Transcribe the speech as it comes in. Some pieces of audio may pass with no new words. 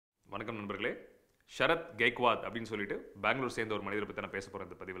வணக்கம் நண்பர்களே. ஷரத் கெய்க்வாத் அப்படின்னு சொல்லிட்டு பெங்களூர் சேர்ந்த ஒரு மனிதரை பற்றி நான் பேச போகிறேன்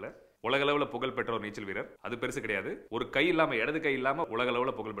இந்த பதிவில். உலக அளவில் புகழ்பெற்ற ஒரு நீச்சல் வீரர். அது பெருசு கிடையாது. ஒரு கை இல்லாமல், இடது கை இல்லாமல் உலக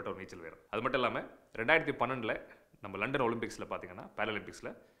அளவில் புகழ்பெற்ற ஒரு நீச்சல் வீரர். அது மட்டும் இல்லாமல் 2012 நம்ம லண்டன் ஒலிம்பிக்ஸில் பார்த்தீங்கன்னா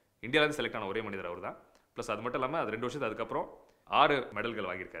பேராலிம்பிக்ஸில் இந்தியாவிலேருந்து செலக்ட் ஆன ஒரே மனிதர் அவர் தான். ப்ளஸ் அது மட்டும் இல்லாமல் அது 2 வருஷத்துக்கு அதுக்கப்புறம் 6 மெடல்கள்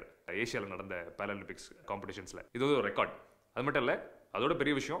வாங்கியிருக்காரு ஏஷியாவில் நடந்த பேராலிம்பிக்ஸ் காம்படிஷன்ஸில். இது ஒரு ரெக்கார்ட். அது மட்டும் இல்லை, அதோட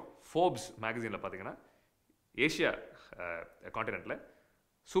பெரிய விஷயம், ஃபோர்ப்ஸ் மேகசீனில் பார்த்தீங்கன்னா ஏஷியா காண்டினென்ட்டில்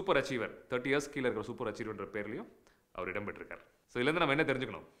சூப்பர் அச்சீவர் 30 இயர்ஸ் கீழே இருக்கிற சூப்பர் அச்சீவர்ன்ற பேர்லையும் அவர் இடம்பெற்றிருக்கார். ஸோ இதுலேருந்து நம்ம என்ன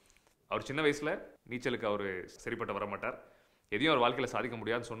தெரிஞ்சுக்கணும்? அவர் சின்ன வயசில் நீச்சலுக்கு அவர் சரிப்பட்டு வர மாட்டார், எதையும் அவர் வாழ்க்கையில் சாதிக்க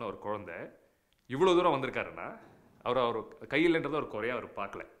முடியாதுன்னு சொன்ன ஒரு குழந்தை இவ்வளோ தூரம் வந்திருக்காருன்னா அவர் கையில்ன்றதை ஒரு குறையாக அவர்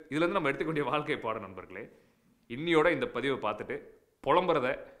பார்க்கல. இதுலேருந்து நம்ம எடுத்துக்க வேண்டிய வாழ்க்கை பாடம் நண்பர்களே. இன்னியோட இந்த பதிவை பார்த்துட்டு புலம்புறத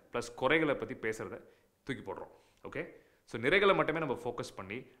ப்ளஸ் குறைகளை பற்றி பேசுகிறத தூக்கி போடுறோம். ஓகே, ஸோ நிறைகளை மட்டுமே நம்ம ஃபோக்கஸ்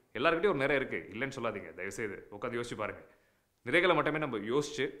பண்ணி, எல்லாருக்கிட்டையும் ஒரு நிறை இருக்குது இல்லைன்னு சொல்லாதீங்க, தயவுசெய்து உட்காந்து யோசிச்சு பாருங்கள். நிறைகளை மட்டுமே நம்ம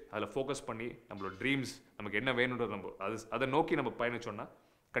யோசிச்சு அதில் ஃபோக்கஸ் பண்ணி நம்மளோட ட்ரீம்ஸ், நமக்கு என்ன வேணுன்றது நம்ம அதை நோக்கி நம்ம பயணிச்சோன்னா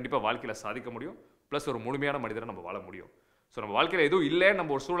கண்டிப்பாக வாழ்க்கையில் சாதிக்க முடியும். ப்ளஸ் ஒரு முழுமையான மனிதரை நம்ம வாழ முடியும். ஸோ நம்ம வாழ்க்கையில் எதுவும் இல்லைன்னு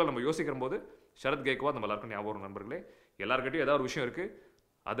நம்ம ஒரு சூழலை நம்ம யோசிக்கிற போது ஷரத் கெய்க்வாத் நம்ம எல்லாருக்கும் ஞாபகம் நண்பர்களே. எல்லாருக்கிட்டையும் ஏதாவது ஒரு விஷயம் இருக்குது,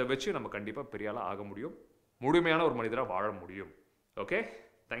 அதை வச்சு நம்ம கண்டிப்பாக பெரிய ஆளாக ஆக முடியும், முழுமையான ஒரு மனிதராக வாழ முடியும். ஓகே,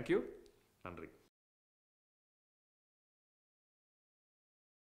 தேங்க்யூ, நன்றி.